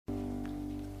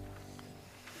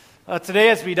Today,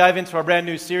 as we dive into our brand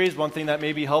new series, one thing that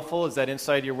may be helpful is that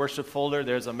inside your worship folder,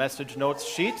 there's a message notes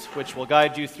sheet, which will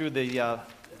guide you through the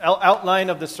outline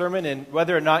of the sermon and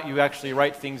whether or not you actually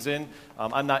write things in.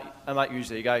 I'm not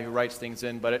usually a guy who writes things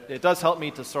in, but it does help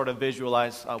me to sort of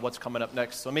visualize what's coming up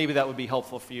next. So maybe that would be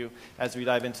helpful for you as we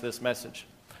dive into this message.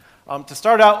 To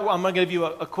start out, I'm going to give you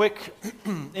a quick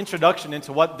introduction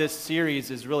into what this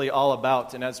series is really all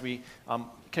about. And as we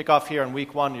kick off here on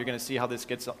week one, you're going to see how this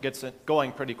gets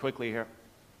going pretty quickly here.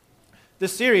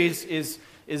 This series is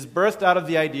birthed out of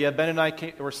the idea. Ben and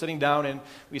I were sitting down and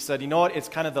we said, you know what, it's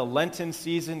kind of the Lenten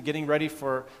season, getting ready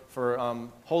for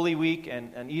Holy Week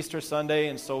and Easter Sunday.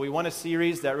 And so we want a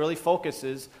series that really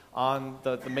focuses on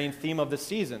the main theme of the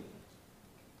season.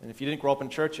 And if you didn't grow up in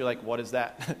church, you're like, what is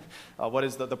that? What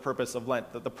is the purpose of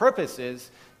Lent? The purpose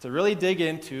is to really dig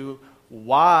into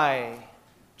why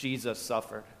Jesus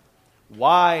suffered.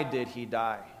 Why did he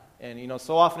die? And,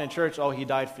 so often in church, he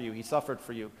died for you. He suffered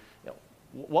for you.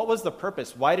 What was the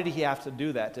purpose? Why did he have to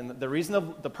do that? And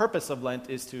the purpose of Lent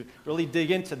is to really dig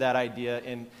into that idea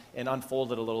and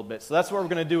unfold it a little bit. So that's what we're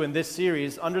going to do in this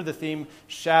series under the theme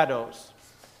Shadows.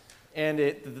 And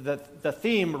the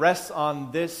theme rests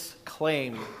on this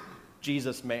claim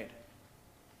Jesus made.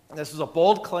 This was a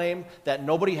bold claim that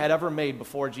nobody had ever made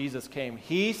before Jesus came.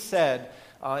 He said,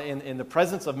 in the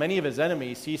presence of many of his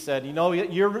enemies, he said,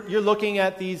 you're looking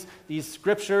at these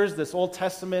scriptures, this Old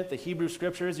Testament, the Hebrew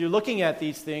scriptures, you're looking at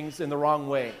these things in the wrong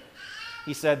way.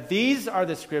 He said, these are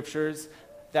the scriptures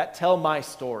that tell my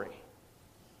story.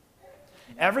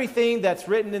 Everything that's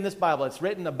written in this Bible, it's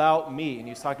written about me. And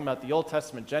he's talking about the Old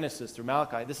Testament, Genesis through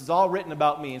Malachi. This is all written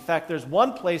about me. In fact, there's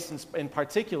one place in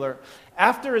particular,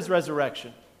 after his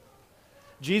resurrection,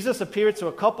 Jesus appeared to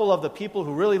a couple of the people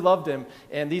who really loved him,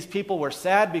 and these people were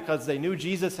sad because they knew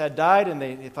Jesus had died, and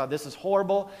they thought, this is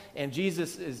horrible, and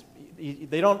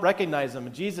they don't recognize him,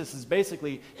 and Jesus is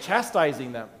basically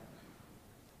chastising them,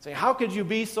 saying, how could you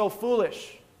be so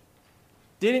foolish?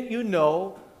 Didn't you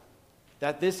know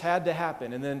that this had to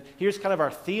happen? And then here's kind of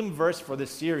our theme verse for this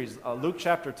series, Luke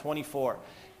chapter 24.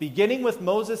 Beginning with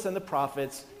Moses and the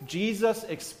prophets, Jesus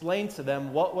explained to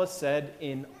them what was said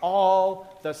in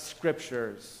all the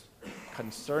scriptures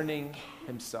concerning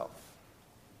himself.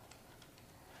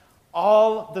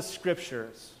 All the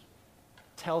scriptures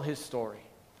tell his story.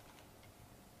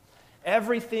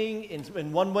 Everything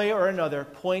in one way or another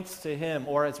points to him,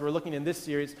 or as we're looking in this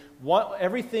series,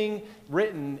 everything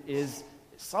written is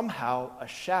somehow a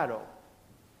shadow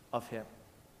of him.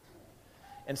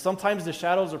 And sometimes the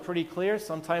shadows are pretty clear,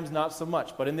 sometimes not so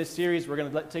much. But in this series, we're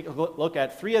going to take a look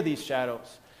at 3 of these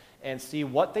shadows and see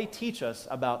what they teach us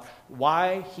about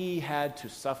why he had to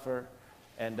suffer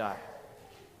and die.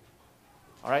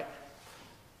 All right?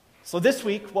 So this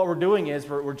week, what we're doing is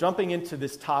we're jumping into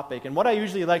this topic. And what I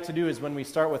usually like to do is when we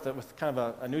start with kind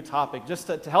of a new topic, just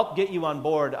to help get you on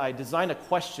board, I design a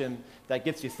question that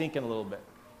gets you thinking a little bit.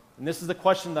 And this is the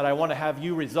question that I want to have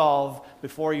you resolve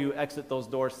before you exit those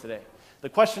doors today. The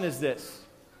question is this: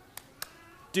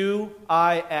 do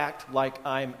I act like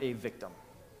I'm a victim?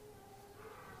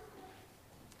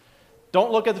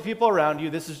 Don't look at the people around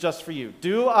you. This is just for you.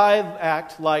 Do I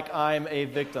act like I'm a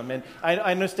victim? And I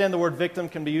understand the word victim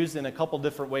can be used in a couple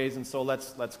different ways, and so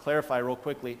let's clarify real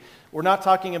quickly. We're not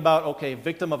talking about,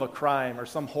 victim of a crime or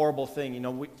some horrible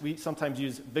thing. We sometimes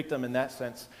use victim in that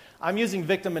sense. I'm using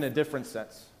victim in a different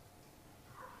sense.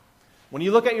 When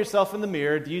you look at yourself in the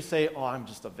mirror, do you say, I'm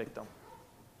just a victim?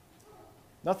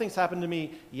 Nothing's happened to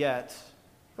me yet,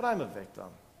 but I'm a victim.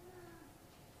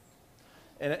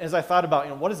 And as I thought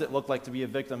about, what does it look like to be a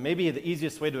victim? Maybe the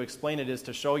easiest way to explain it is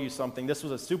to show you something. This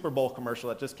was a Super Bowl commercial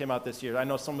that just came out this year. I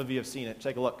know some of you have seen it.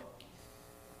 Take a look.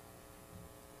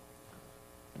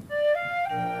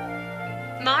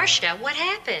 Marcia, what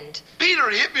happened? Peter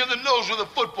hit me in the nose with a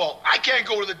football. I can't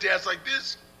go to the dance like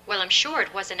this. Well, I'm sure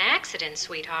it was an accident,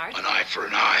 sweetheart. An eye for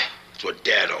an eye. That's what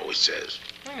Dad always says.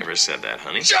 I never said that,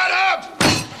 honey. Shut up!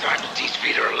 Time to teach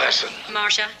Peter a lesson.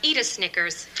 Marcia, eat a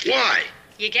Snickers. Why?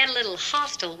 You get a little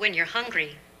hostile when you're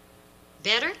hungry.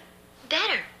 Better?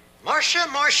 Better. Marcia.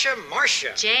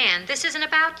 Jan, this isn't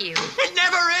about you. It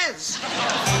never is.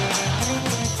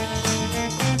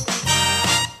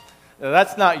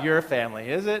 That's not your family,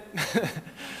 is it?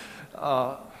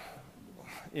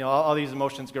 All these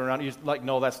emotions go around. You're like,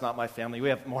 no, that's not my family. We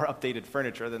have more updated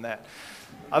furniture than that.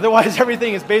 Otherwise,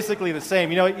 everything is basically the same.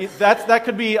 That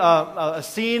could be a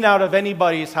scene out of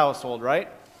anybody's household, right?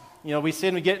 We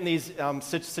get in these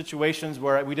situations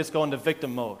where we just go into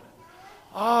victim mode.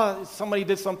 Somebody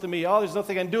did something to me. There's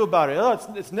nothing I can do about it.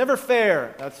 It's never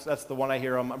fair. That's the one I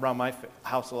hear around my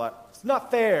house a lot. It's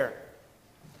not fair.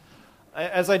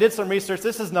 As I did some research,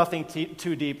 this is nothing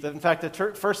too deep. In fact,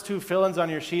 the first two fill-ins on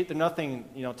your sheet, they're nothing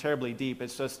terribly deep.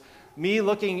 It's just me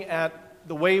looking at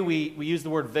the way we use the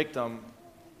word victim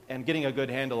and getting a good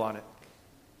handle on it.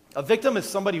 A victim is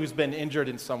somebody who's been injured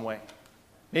in some way.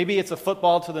 Maybe it's a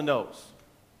football to the nose.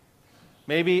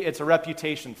 Maybe it's a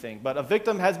reputation thing. But a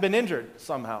victim has been injured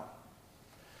somehow.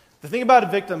 The thing about a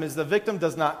victim is the victim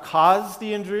does not cause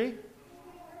the injury.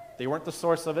 They weren't the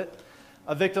source of it.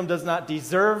 A victim does not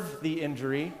deserve the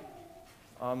injury.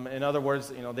 In other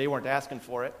words, they weren't asking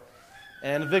for it.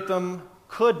 And a victim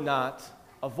could not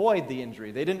avoid the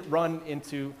injury. They didn't run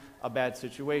into a bad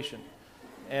situation.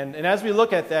 And as we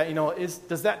look at that,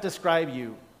 does that describe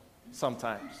you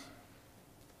sometimes?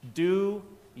 Do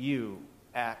you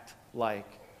act like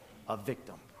a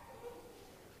victim?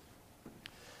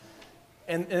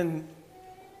 And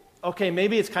okay,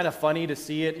 maybe it's kind of funny to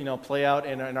see it, play out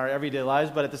in our everyday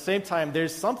lives, but at the same time,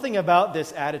 there's something about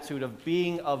this attitude of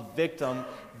being a victim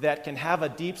that can have a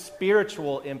deep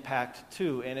spiritual impact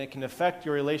too, and it can affect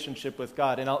your relationship with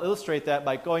God. And I'll illustrate that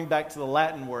by going back to the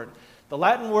Latin word. The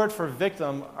Latin word for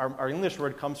victim, our English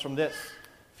word, comes from this.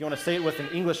 If you want to say it with an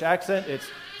English accent, it's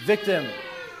victim,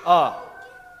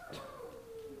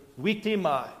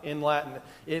 victima in Latin.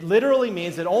 It literally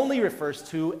means, it only refers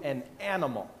to an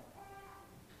animal.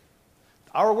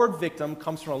 Our word victim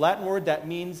comes from a Latin word that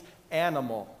means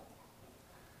animal.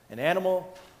 An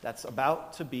animal that's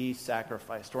about to be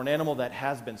sacrificed, or an animal that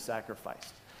has been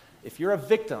sacrificed. If you're a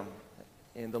victim,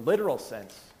 in the literal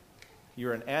sense,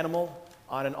 you're an animal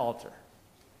on an altar.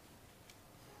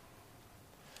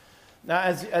 Now,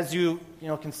 as you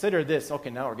consider this,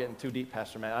 okay, now we're getting too deep,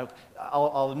 Pastor Matt.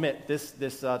 I'll admit,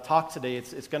 this talk today,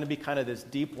 it's going to be kind of this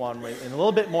deep one, and a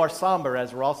little bit more somber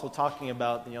as we're also talking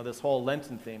about this whole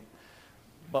Lenten theme.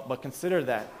 But consider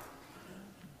that.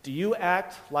 Do you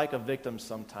act like a victim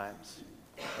sometimes?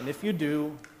 And if you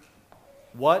do,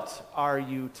 what are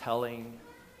you telling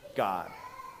God?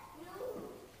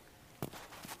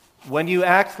 When you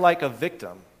act like a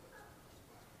victim,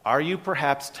 are you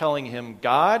perhaps telling him,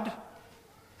 God,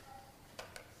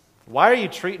 why are you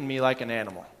treating me like an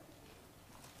animal?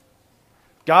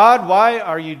 God, why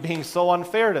are you being so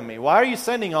unfair to me? Why are you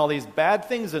sending all these bad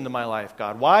things into my life,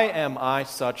 God? Why am I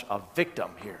such a victim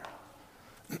here?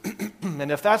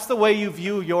 And if that's the way you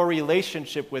view your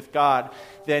relationship with God,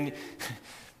 then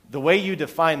the way you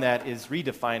define that is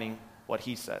redefining what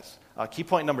he says. Key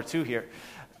point number 2 here.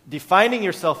 Defining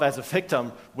yourself as a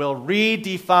victim will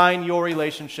redefine your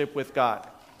relationship with God.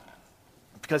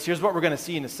 Because here's what we're going to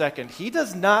see in a second. He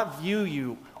does not view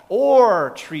you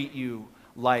or treat you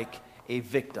like a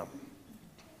victim.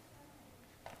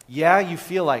 Yeah, you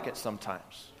feel like it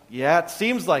sometimes. Yeah, it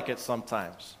seems like it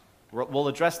sometimes. We'll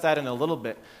address that in a little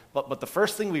bit. But the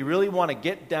first thing we really want to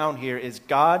get down here is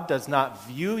God does not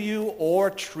view you or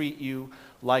treat you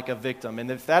like a victim.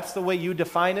 And if that's the way you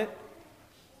define it,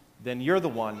 then you're the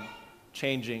one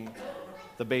changing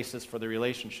the basis for the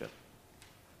relationship.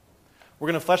 We're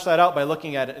going to flesh that out by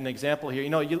looking at an example here.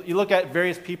 You look at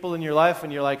various people in your life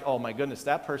and you're like, oh my goodness,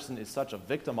 that person is such a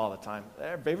victim all the time.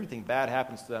 Everything bad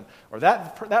happens to them. Or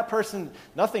that person,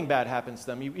 nothing bad happens to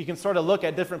them. You can sort of look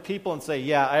at different people and say,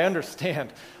 yeah, I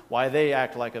understand why they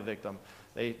act like a victim.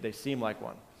 They seem like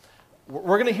one.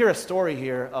 We're going to hear a story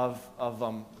here of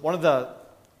one of the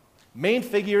main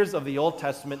figures of the Old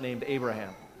Testament named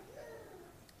Abraham.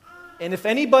 And if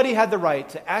anybody had the right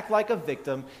to act like a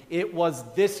victim, it was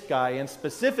this guy, and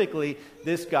specifically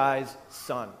this guy's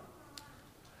son.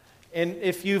 And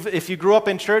if you grew up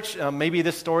in church, maybe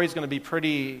this story is going to be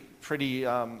pretty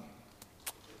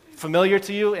familiar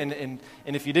to you. And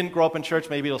if you didn't grow up in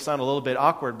church, maybe it'll sound a little bit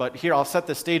awkward. But here, I'll set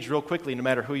the stage real quickly, no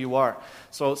matter who you are.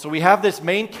 So we have this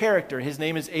main character. His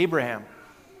name is Abraham.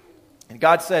 And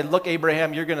God said, look,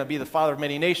 Abraham, you're going to be the father of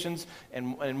many nations,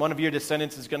 and one of your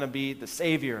descendants is going to be the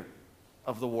Savior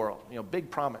of the world.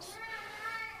 Big promise.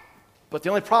 But the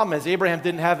only problem is Abraham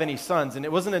didn't have any sons, and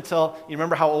it wasn't until, you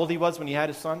remember how old he was when he had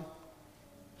his son?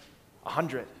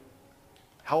 100.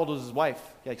 How old was his wife?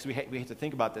 Yeah, because we hate to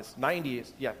think about this. 90,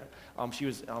 she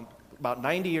was about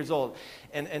 90 years old.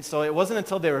 And so it wasn't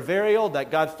until they were very old that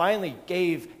God finally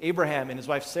gave Abraham and his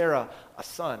wife Sarah a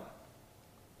son.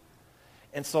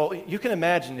 And so you can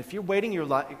imagine, if you're waiting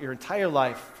your entire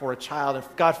life for a child,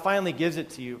 if God finally gives it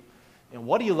to you, and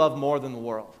what do you love more than the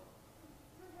world?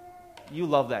 You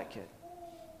love that kid.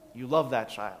 You love that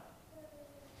child.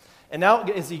 And now,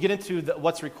 as you get into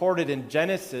what's recorded in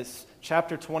Genesis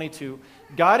chapter 22,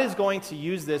 God is going to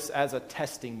use this as a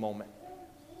testing moment.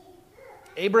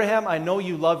 Abraham, I know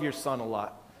you love your son a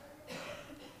lot.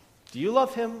 Do you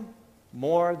love him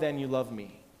more than you love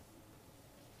me?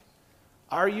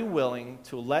 Are you willing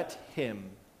to let him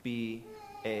be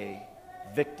a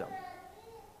victim?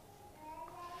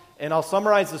 And I'll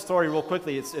summarize the story real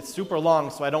quickly. It's super long,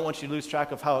 so I don't want you to lose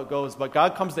track of how it goes. But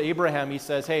God comes to Abraham. He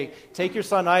says, hey, take your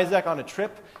son Isaac on a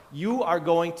trip. You are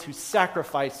going to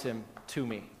sacrifice him to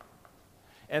me.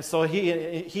 And so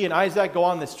he and Isaac go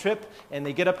on this trip, and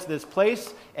they get up to this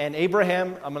place, and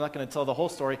Abraham, I'm not going to tell the whole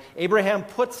story, Abraham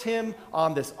puts him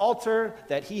on this altar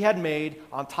that he had made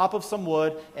on top of some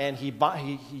wood, and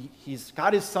he's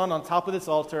got his son on top of this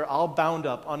altar, all bound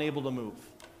up, unable to move.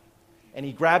 And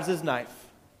he grabs his knife,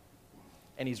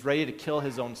 and he's ready to kill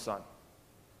his own son.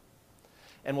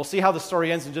 And we'll see how the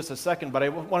story ends in just a second, but I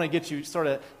want to get you sort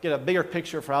of get a bigger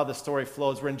picture for how the story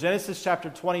flows. We're in Genesis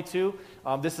chapter 22.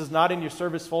 This is not in your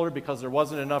service folder because there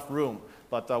wasn't enough room,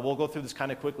 but we'll go through this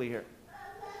kind of quickly here.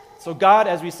 So God,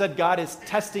 as we said, God is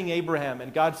testing Abraham,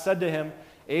 and God said to him,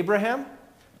 Abraham,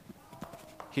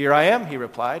 here I am, he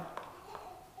replied.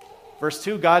 Verse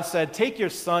 2, God said, take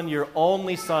your son, your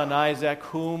only son, Isaac,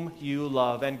 whom you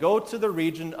love, and go to the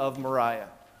region of Moriah.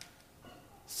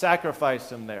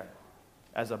 Sacrifice him there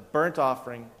as a burnt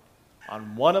offering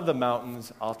on one of the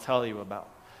mountains I'll tell you about.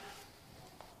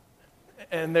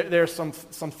 And there's some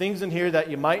things in here that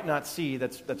you might not see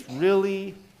that's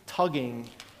really tugging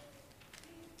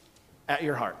at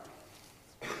your heart,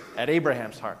 at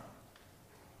Abraham's heart.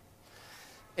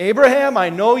 Abraham, I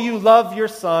know you love your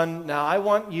son. Now I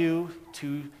want you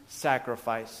to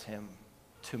sacrifice him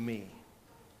to me.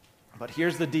 But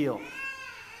here's the deal.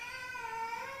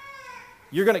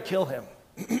 You're going to kill him.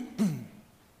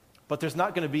 But there's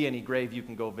not going to be any grave you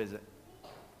can go visit.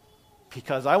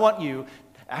 Because I want you,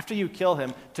 after you kill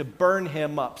him, to burn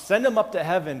him up. Send him up to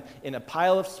heaven in a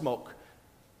pile of smoke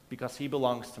because he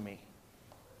belongs to me.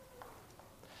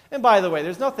 And by the way,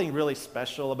 there's nothing really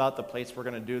special about the place we're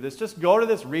going to do this. Just go to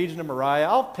this region of Moriah.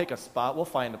 I'll pick a spot. We'll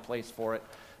find a place for it.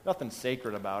 Nothing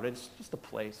sacred about it. It's just a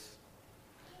place.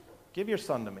 Give your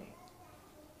son to me.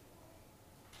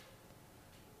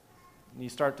 And you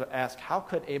start to ask, how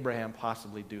could Abraham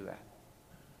possibly do that?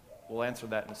 We'll answer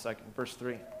that in a second. Verse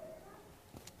 3.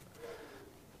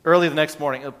 Early the next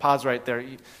morning, pause right there.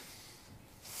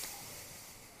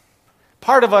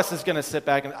 Part of us is going to sit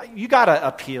back and, you got to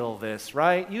appeal this,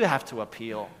 right? You have to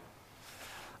appeal.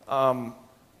 And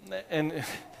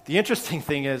the interesting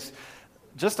thing is,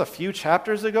 just a few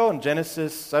chapters ago in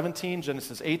Genesis 17,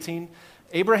 Genesis 18,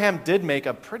 Abraham did make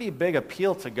a pretty big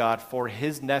appeal to God for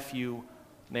his nephew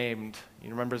named, you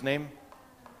remember his name?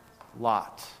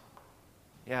 Lot.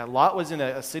 Yeah, Lot was in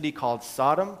a city called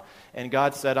Sodom, and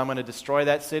God said, I'm going to destroy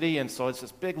that city. And so it's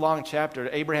this big, long chapter.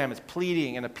 Abraham is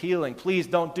pleading and appealing. Please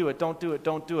don't do it, don't do it,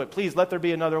 don't do it. Please let there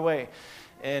be another way.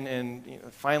 And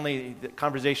finally, the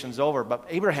conversation's over. But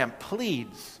Abraham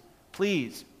pleads,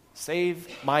 please save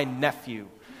my nephew.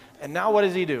 And now what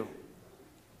does he do?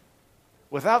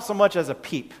 Without so much as a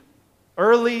peep,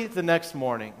 early the next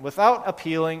morning, without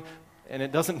appealing, and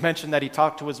it doesn't mention that he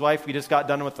talked to his wife. We just got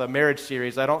done with a marriage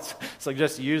series. I don't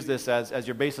suggest you use this as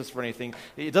your basis for anything.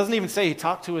 It doesn't even say he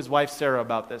talked to his wife Sarah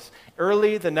about this.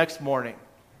 Early the next morning,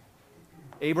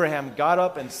 Abraham got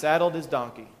up and saddled his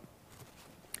donkey.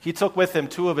 He took with him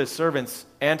 2 of his servants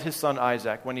and his son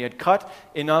Isaac. When he had cut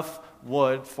enough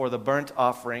wood for the burnt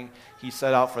offering, he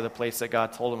set out for the place that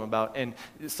God told him about. And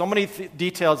so many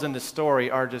details in the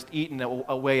story are just eaten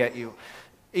away at you.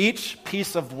 Each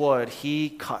piece of wood he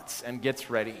cuts and gets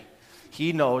ready,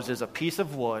 he knows is a piece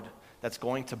of wood that's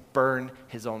going to burn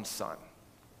his own son.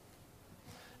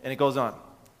 And it goes on.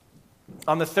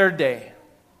 On the 3rd day,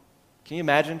 can you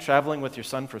imagine traveling with your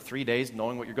son for 3 days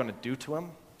knowing what you're going to do to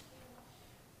him?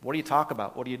 What do you talk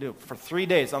about? What do you do? For 3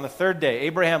 days, on the 3rd day,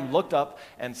 Abraham looked up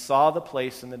and saw the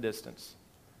place in the distance.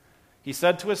 He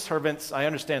said to his servants, I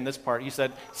understand this part, he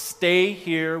said, stay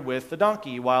here with the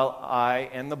donkey while I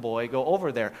and the boy go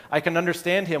over there. I can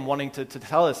understand him wanting to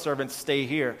tell his servants, stay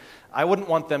here. I wouldn't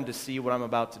want them to see what I'm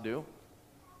about to do.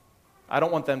 I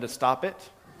don't want them to stop it.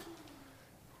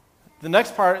 The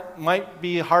next part might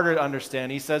be harder to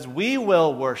understand. He says, we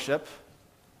will worship,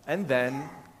 and then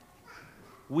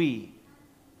we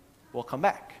will come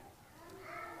back.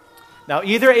 Now,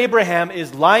 either Abraham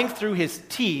is lying through his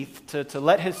teeth to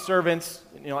let his servants,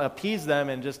 appease them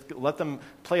and just let them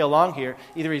play along here.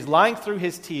 Either he's lying through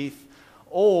his teeth,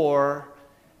 or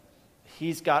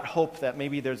he's got hope that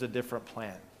maybe there's a different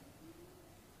plan.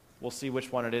 We'll see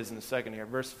which one it is in a second here.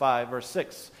 Verse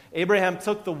 6. Abraham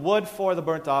took the wood for the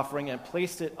burnt offering and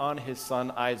placed it on his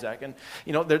son Isaac. And,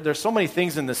 there's so many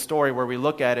things in this story where we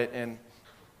look at it, and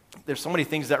there's so many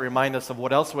things that remind us of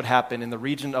what else would happen in the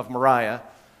region of Moriah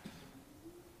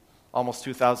almost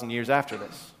 2,000 years after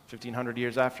this, 1,500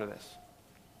 years after this.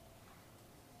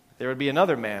 there would be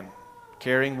another man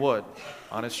carrying wood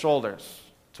on his shoulders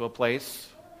to a place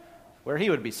where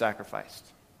he would be sacrificed.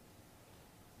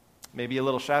 Maybe a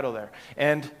little shadow there.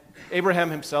 And Abraham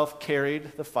himself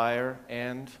carried the fire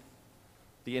and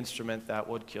the instrument that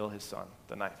would kill his son,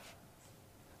 the knife.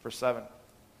 Verse 7.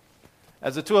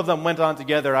 As the two of them went on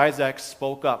together, Isaac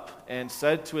spoke up and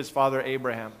said to his father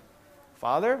Abraham,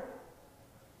 "Father?"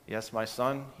 "Yes, my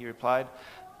son," he replied.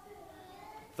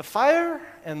 "The fire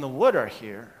and the wood are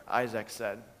here," Isaac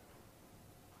said.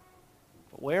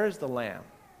 "But where is the lamb?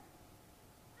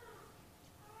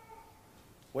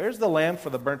 Where's the lamb for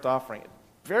the burnt offering?"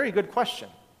 Very good question.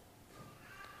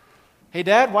 "Hey,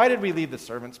 Dad, why did we leave the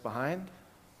servants behind?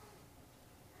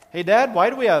 Hey, Dad, why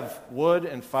do we have wood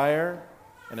and fire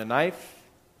and a knife,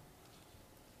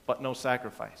 but no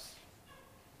sacrifice?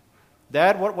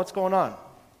 Dad, what's going on?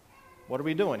 What are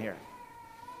we doing here?"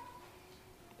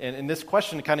 And this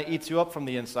question kind of eats you up from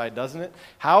the inside, doesn't it?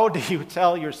 How do you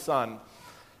tell your son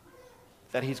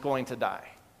that he's going to die?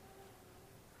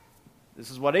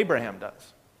 This is what Abraham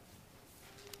does.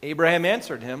 Abraham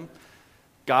answered him,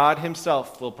 "God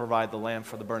himself will provide the lamb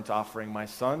for the burnt offering, my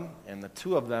son." And the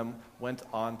two of them went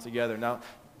on together. Now,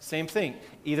 same thing.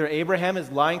 Either Abraham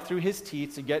is lying through his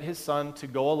teeth to get his son to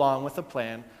go along with the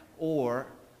plan, or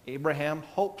Abraham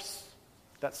hopes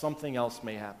that something else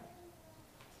may happen.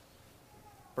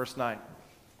 Verse 9.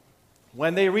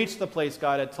 When they reached the place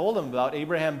God had told him about,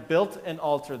 Abraham built an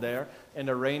altar there and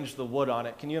arranged the wood on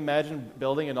it. Can you imagine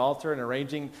building an altar and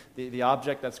arranging the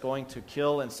object that's going to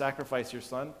kill and sacrifice your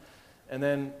son? And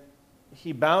then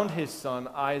he bound his son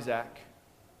Isaac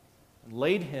and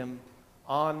laid him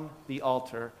on the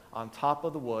altar on top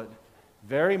of the wood,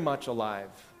 very much alive,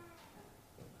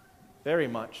 very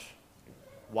much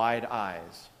wide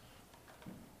eyes.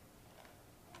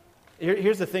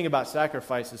 Here's the thing about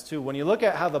sacrifices, too. When you look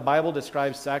at how the Bible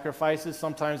describes sacrifices,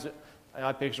 sometimes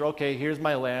I picture, okay, here's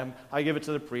my lamb, I give it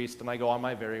to the priest, and I go on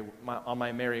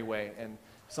my merry way. And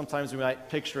sometimes we might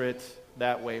picture it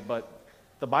that way, but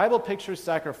the Bible pictures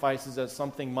sacrifices as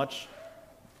something much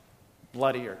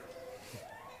bloodier.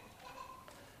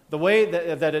 The way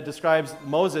that it describes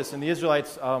Moses and the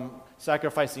Israelites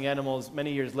sacrificing animals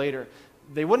many years later,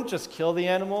 they wouldn't just kill the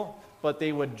animal, but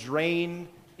they would drain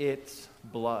its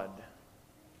blood.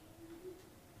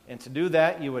 And to do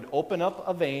that, you would open up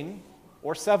a vein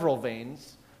or several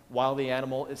veins while the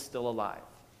animal is still alive.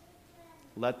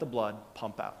 Let the blood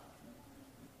pump out.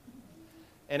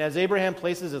 And as Abraham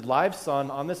places his live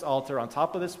son on this altar on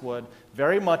top of this wood,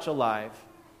 very much alive,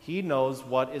 he knows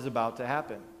what is about to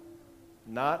happen.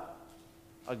 Not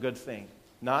a good thing.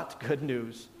 Not good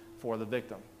news for the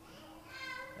victim.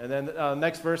 And then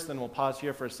next verse, then we'll pause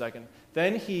here for a second.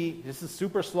 Then this is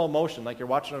super slow motion, like you're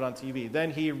watching it on TV.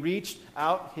 Then he reached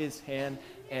out his hand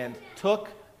and took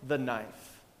the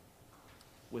knife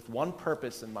with one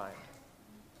purpose in mind: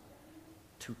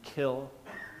 to kill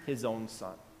his own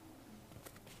son.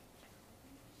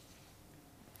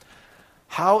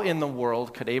 How in the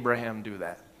world could Abraham do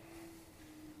that?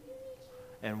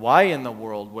 And why in the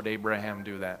world would Abraham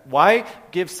do that? Why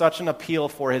give such an appeal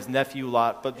for his nephew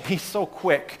Lot, but be so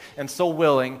quick and so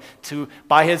willing to,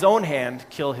 by his own hand,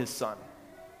 kill his son?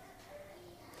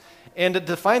 And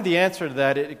to find the answer to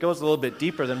that, it goes a little bit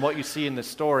deeper than what you see in the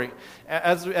story.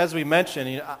 As we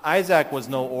mentioned, Isaac was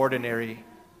no ordinary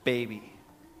baby.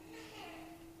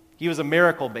 He was a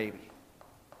miracle baby.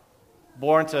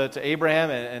 Born to Abraham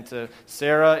and to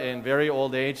Sarah in very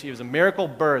old age. He was a miracle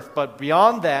birth, but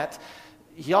beyond that,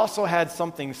 he also had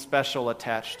something special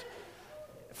attached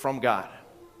from God.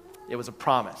 It was a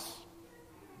promise.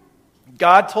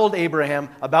 God told Abraham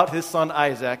about his son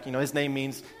Isaac. You know, his name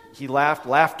means he laughed,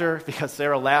 laughter, because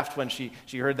Sarah laughed when she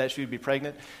heard that she would be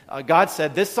pregnant. God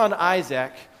said, this son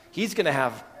Isaac, he's going to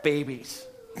have babies.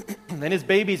 And his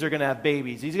babies are going to have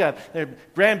babies. He's going to have their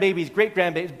grandbabies,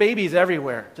 great-grandbabies, babies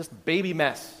everywhere. Just baby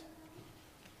mess.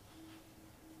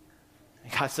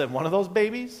 And God said, one of those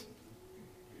babies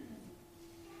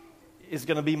is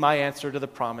going to be my answer to the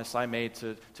promise I made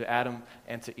to Adam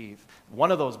and to Eve. One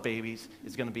of those babies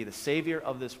is going to be the Savior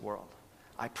of this world.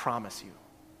 I promise you.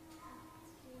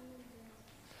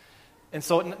 And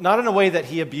so, not in a way that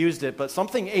he abused it, but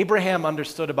something Abraham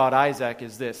understood about Isaac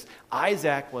is this.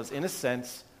 Isaac was, in a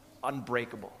sense,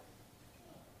 unbreakable.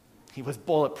 He was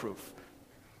bulletproof.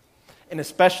 And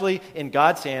especially in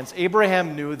God's hands,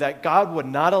 Abraham knew that God would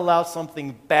not allow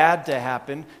something bad to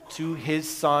happen to his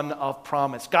son of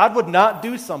promise. God would not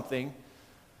do something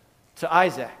to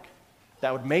Isaac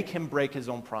that would make him break his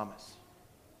own promise.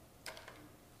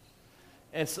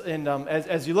 As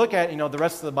you look at the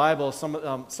rest of the Bible, some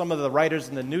of the writers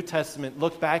in the New Testament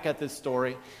look back at this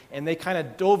story, and they kind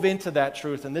of dove into that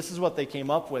truth, and this is what they came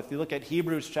up with. You look at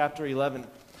Hebrews chapter 11.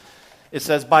 It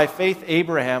says, "By faith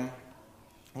Abraham,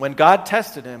 when God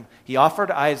tested him, he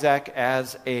offered Isaac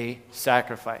as a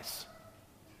sacrifice."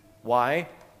 Why?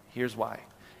 Here's why.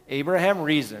 Abraham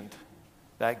reasoned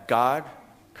that God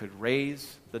could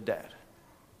raise the dead.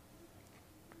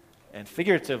 And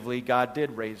figuratively, God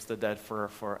did raise the dead for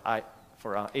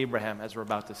Abraham, as we're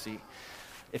about to see.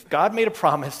 If God made a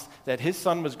promise that his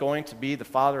son was going to be the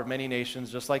father of many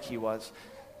nations, just like he was,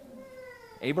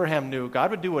 Abraham knew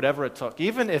God would do whatever it took.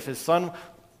 Even if his son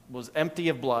was empty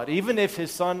of blood, even if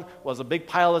his son was a big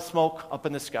pile of smoke up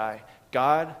in the sky,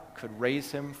 God could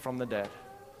raise him from the dead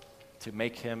to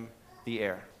make him the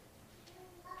heir.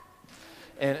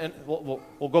 And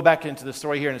we'll go back into the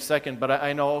story here in a second, but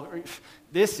I know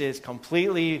this is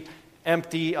completely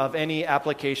empty of any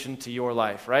application to your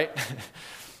life, right?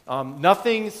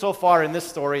 Nothing so far in this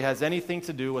story has anything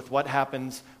to do with what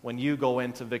happens when you go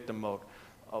into victim mode.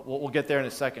 We'll get there in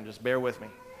a second, just bear with me.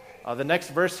 The next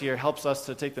verse here helps us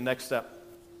to take the next step.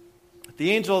 The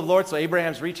angel of the Lord, so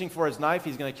Abraham's reaching for his knife,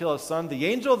 he's going to kill his son. The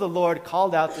angel of the Lord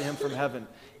called out to him from heaven,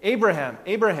 "Abraham,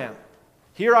 Abraham."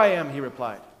 "Here I am," he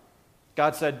replied.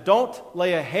 God said, "Don't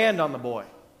lay a hand on the boy.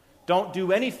 Don't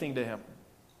do anything to him.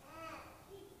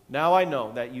 Now I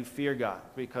know that you fear God,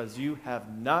 because you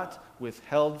have not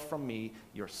withheld from me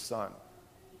your son,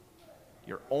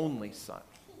 your only son."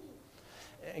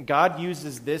 And God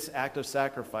uses this act of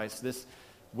sacrifice, this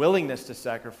willingness to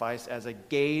sacrifice, as a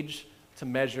gauge to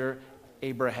measure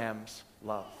Abraham's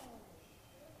love.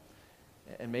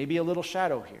 And maybe a little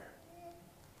shadow here.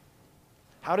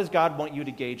 How does God want you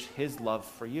to gauge his love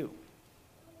for you?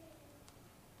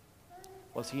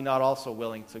 Was he not also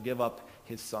willing to give up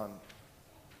his son,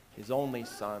 his only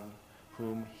son,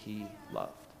 whom he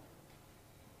loved?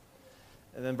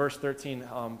 And then verse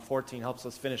 14 helps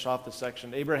us finish off the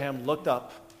section. Abraham looked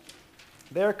up.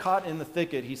 There, caught in the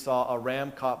thicket, he saw a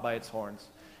ram caught by its horns.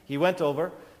 He went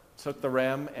over, took the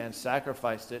ram, and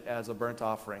sacrificed it as a burnt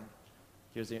offering.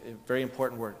 Here's a very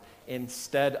important word.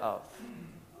 Instead of,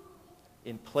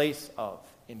 in place of,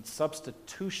 in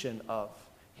substitution of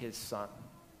his son.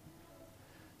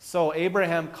 So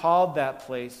Abraham called that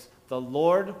place, "The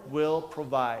Lord will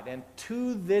provide." And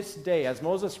to this day, as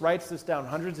Moses writes this down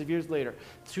hundreds of years later,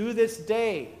 to this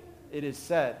day it is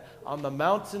said, "On the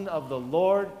mountain of the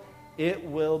Lord it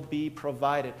will be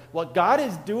provided." What God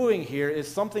is doing here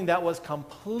is something that was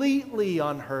completely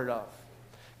unheard of,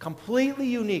 completely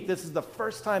unique. This is the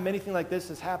first time anything like this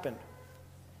has happened.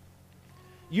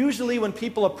 Usually when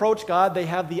people approach God, they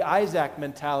have the Isaac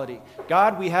mentality.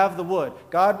 God, we have the wood.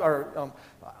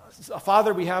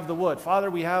 Father, we have the wood. Father,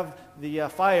 we have the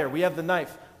fire. We have the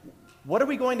knife. What are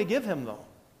we going to give him, though?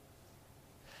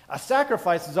 A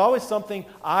sacrifice is always something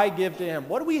I give to him.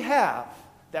 What do we have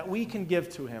that we can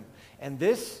give to him? And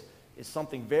this is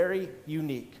something very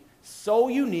unique. So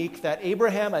unique that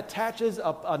Abraham attaches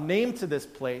a name to this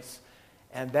place,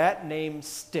 and that name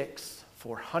sticks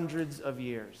for hundreds of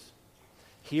years.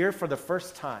 Here, for the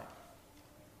first time,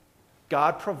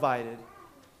 God provided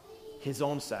his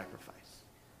own sacrifice.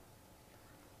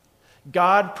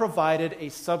 God provided a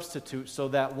substitute so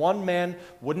that one man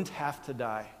wouldn't have to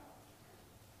die.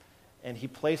 And he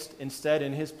placed instead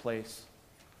in his place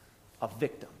a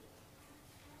victim.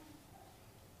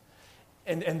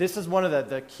 And this is one of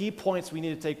the key points we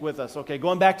need to take with us. Okay,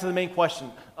 going back to the main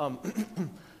question.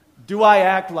 Do I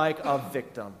act like a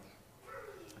victim?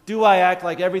 Do I act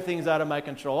like everything's out of my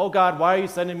control? Oh God, why are you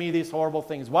sending me these horrible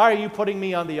things? Why are you putting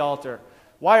me on the altar?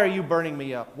 Why are you burning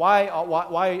me up? Why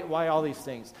all these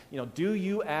things? Do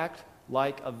you act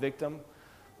like a victim?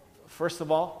 First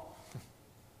of all,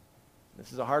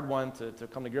 this is a hard one to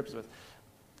come to grips with.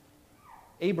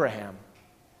 Abraham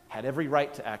had every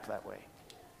right to act that way,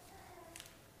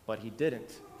 but he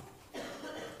didn't,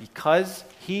 because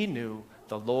he knew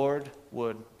the Lord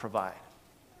would provide.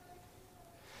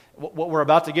 What we're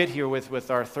about to get here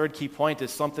with our third key point is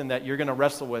something that you're going to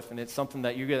wrestle with, and it's something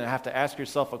that you're going to have to ask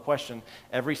yourself a question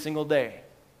every single day.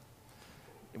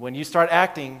 When you start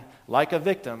acting like a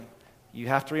victim, you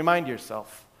have to remind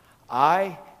yourself,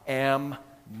 I am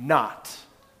not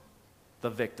the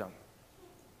victim.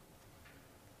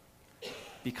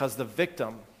 Because the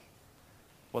victim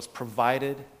was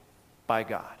provided by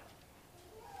God.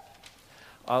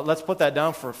 Let's put that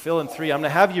down for fill in 3. I'm going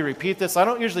to have you repeat this. I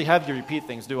don't usually have you repeat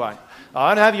things, do I? I'm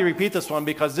going to have you repeat this one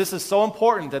because this is so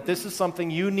important that this is something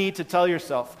you need to tell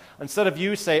yourself. Instead of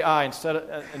you, say I. Instead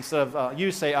of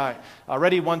you, say I.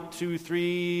 Ready? 1, 2,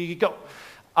 3, go.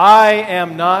 I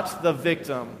am not the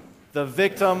victim. The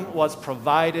victim was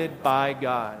provided by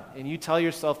God. And you tell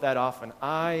yourself that often,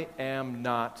 I am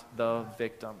not the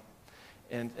victim.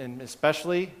 And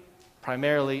especially,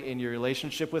 primarily in your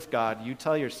relationship with God, you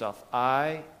tell yourself,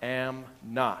 I am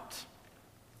not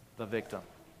the victim.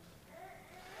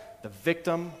 The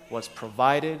victim was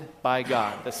provided by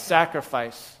God. The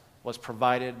sacrifice was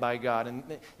provided by God.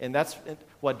 And that's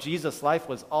what Jesus' life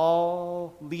was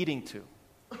all leading to.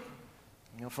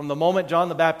 From the moment John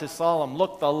the Baptist saw him,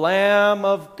 look, the Lamb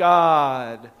of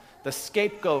God, the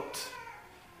scapegoat,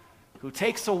 who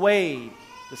takes away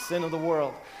the sin of the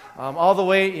world. All the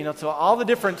way, to all the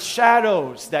different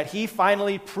shadows that he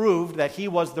finally proved that he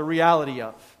was the reality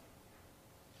of.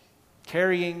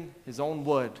 Carrying his own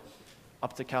wood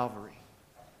up to Calvary.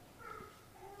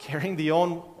 Carrying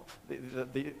the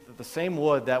same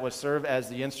wood that would serve as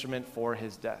the instrument for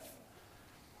his death.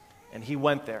 And he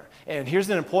went there. And here's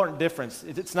an important difference.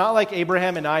 It's not like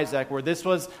Abraham and Isaac, where this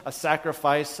was a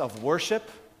sacrifice of worship.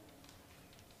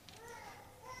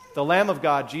 The Lamb of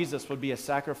God, Jesus, would be a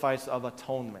sacrifice of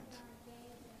atonement.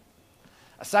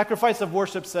 A sacrifice of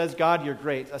worship says, God, you're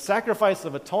great. A sacrifice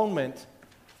of atonement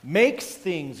makes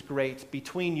things great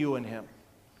between you and him.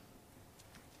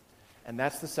 And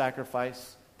that's the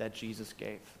sacrifice that Jesus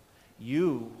gave.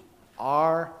 You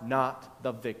are not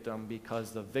the victim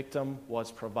because the victim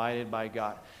was provided by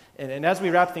God. And as we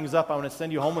wrap things up, I want to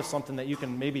send you home with something that you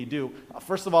can maybe do.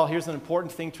 First of all, here's an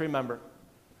important thing to remember.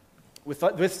 With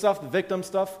this stuff, the victim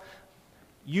stuff,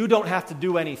 you don't have to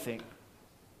do anything.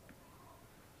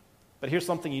 But here's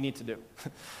something you need to do.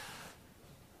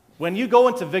 When you go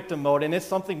into victim mode, and it's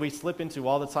something we slip into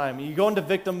all the time, you go into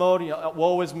victim mode,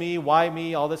 woe is me, why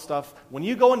me, all this stuff. When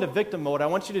you go into victim mode, I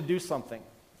want you to do something.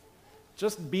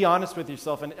 Just be honest with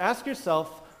yourself and ask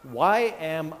yourself, why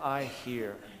am I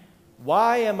here?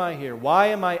 Why am I here? Why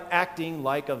am I acting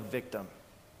like a victim?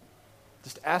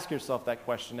 Just ask yourself that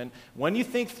question. And when you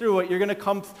think through it, you're going to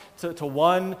come to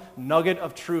one nugget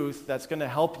of truth that's going to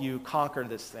help you conquer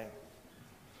this thing.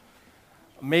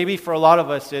 Maybe for a lot of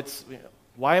us, it's,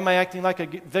 why am I acting like a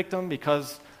victim?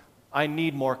 Because I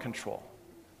need more control.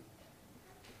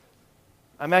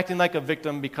 I'm acting like a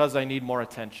victim because I need more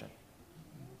attention.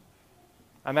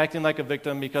 I'm acting like a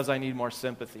victim because I need more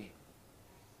sympathy.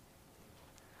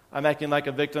 I'm acting like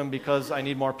a victim because I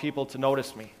need more people to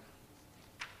notice me.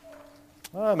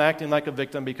 I'm acting like a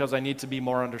victim because I need to be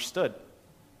more understood.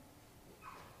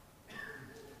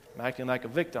 I'm acting like a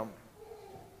victim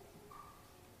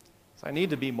because I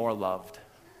need to be more loved.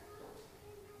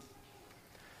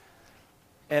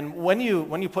 And when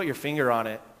you put your finger on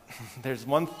it, there's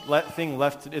one thing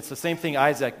left. It's the same thing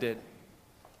Isaac did.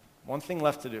 One thing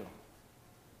left to do.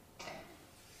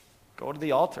 Go to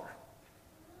the altar.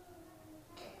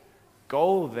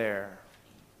 Go there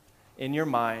in your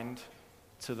mind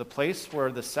to the place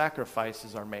where the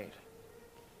sacrifices are made.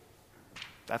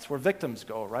 That's where victims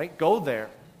go, right? Go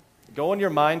there. Go in your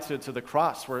mind to the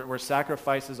cross where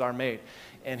sacrifices are made.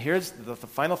 And here's the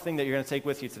final thing that you're going to take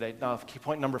with you today. Now,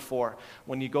 point number 4.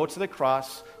 When you go to the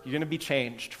cross, you're going to be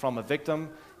changed from a victim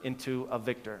into a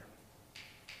victor.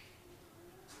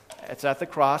 It's at the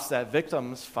cross that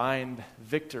victims find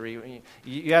victory.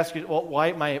 You ask, well, why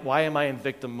am I in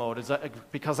victim mode? Is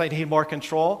that because I need more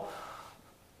control?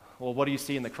 Well, what do you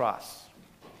see in the cross?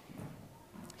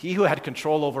 He who had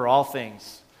control over all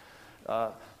things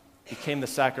became the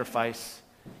sacrifice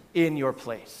in your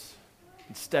place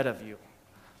instead of you.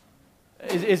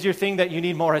 Is your thing that you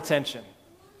need more attention?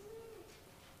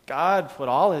 God put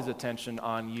all his attention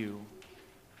on you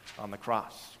on the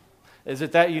cross. Is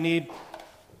it that you need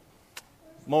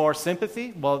more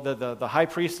sympathy? Well, the high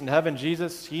priest in heaven,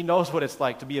 Jesus, he knows what it's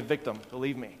like to be a victim,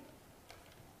 believe me.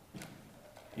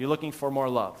 You're looking for more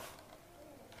love.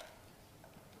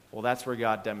 Well, that's where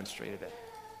God demonstrated it.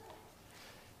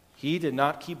 He did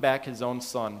not keep back his own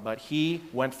son, but he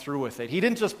went through with it. He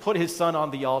didn't just put his son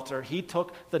on the altar. He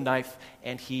took the knife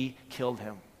and he killed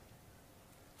him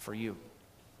for you,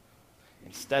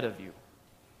 instead of you,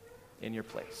 in your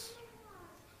place.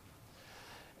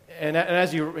 And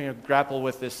as you grapple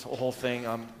with this whole thing,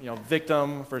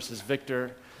 victim versus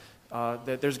victor,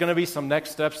 there's going to be some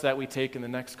next steps that we take in the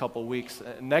next couple weeks.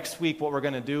 Next week, what we're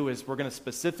going to do is we're going to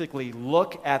specifically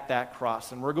look at that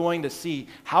cross, and we're going to see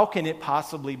how can it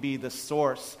possibly be the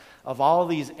source of all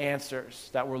these answers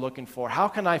that we're looking for. How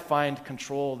can I find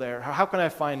control there? How can I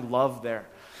find love there?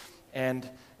 And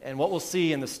what we'll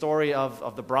see in the story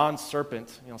of the bronze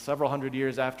serpent, several hundred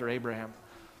years after Abraham,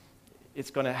 it's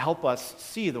going to help us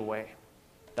see the way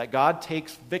that God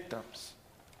takes victims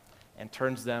and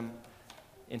turns them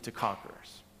into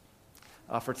conquerors.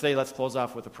 For today, let's close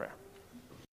off with a prayer.